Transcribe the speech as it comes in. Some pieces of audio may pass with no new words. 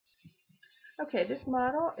Okay, this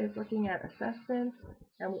model is looking at assessments,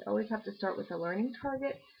 and we always have to start with the learning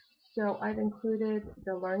target. So I've included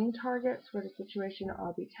the learning targets for the situation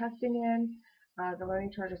I'll be testing in, the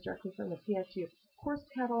learning targets directly from the PSU course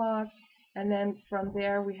catalog, and then from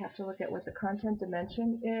there we have to look at what the content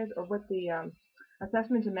dimension is, or what the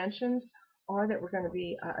assessment dimensions are that we're going to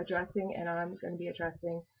be addressing, and I'm going to be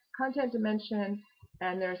addressing content dimension,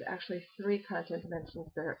 and there's actually 3 content dimensions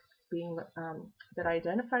that are being that I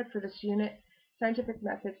identified for this unit: scientific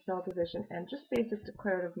method, cell division, and just basic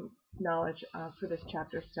declarative knowledge for this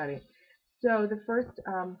chapter study. So the first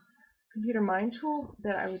computer mind tool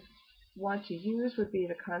that I would want to use would be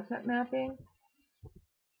the concept mapping.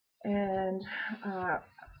 And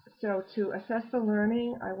so to assess the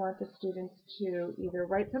learning, I want the students to either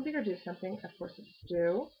write something or do something. Of course, it's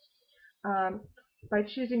do. By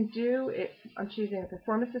choosing do, I'm choosing a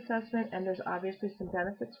performance assessment, and there's obviously some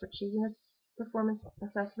benefits for choosing a performance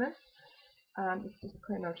assessment. It's just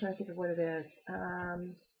I'm trying to think of what it is.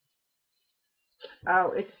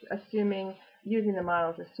 Oh, it's assuming, using the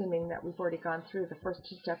models, assuming that we've already gone through the first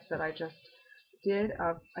 2 steps that I just did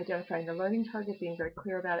of identifying the learning target, being very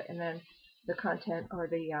clear about it, and then the content or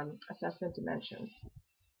the assessment dimensions.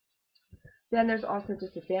 Then there's also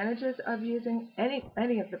disadvantages of using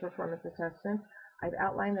any of the performance assessments. I've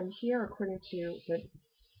outlined them here according to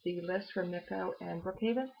the list from Nitko and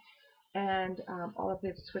Brookhart, and all of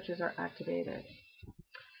the switches are activated.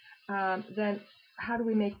 Then how do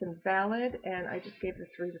we make them valid? And I just gave the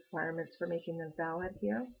 3 requirements for making them valid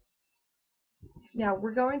here. Now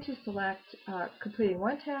we're going to select completing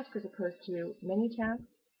 1 task as opposed to many tasks.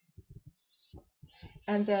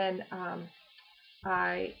 And then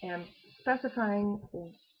I am specifying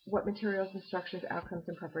what materials, instructions, outcomes,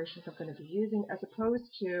 and preparations I'm going to be using, as opposed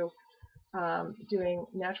to doing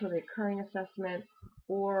naturally occurring assessment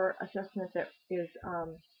or assessment that is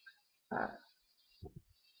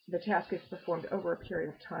the task is performed over a period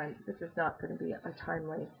of time. This is not going to be a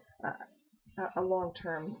timely, a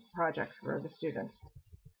long-term project for the students.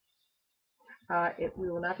 We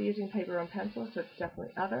will not be using paper and pencil, so it's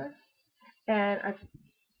definitely other. And I've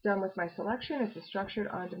done with my selection. It's a structured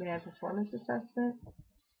on-demand performance assessment.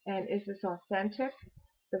 And is this authentic?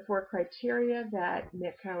 The 4 criteria that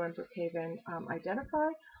Nitko and Brookhart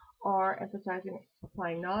identified are emphasizing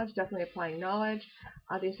applying knowledge, definitely applying knowledge.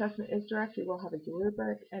 The assessment is direct. We will have a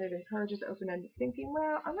rubric, and it encourages open-ended thinking.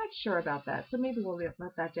 Well, I'm not sure about that, so maybe we'll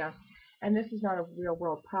let that down. And this is not a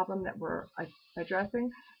real-world problem that we're addressing.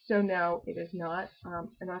 So no, it is not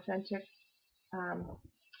an authentic.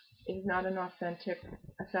 It is not an authentic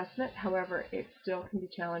assessment. However, it still can be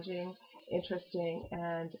challenging, interesting,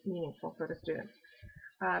 and meaningful for the students.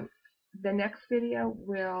 The next video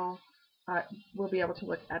we'll be able to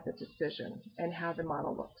look at the decision and how the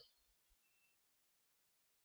model looks.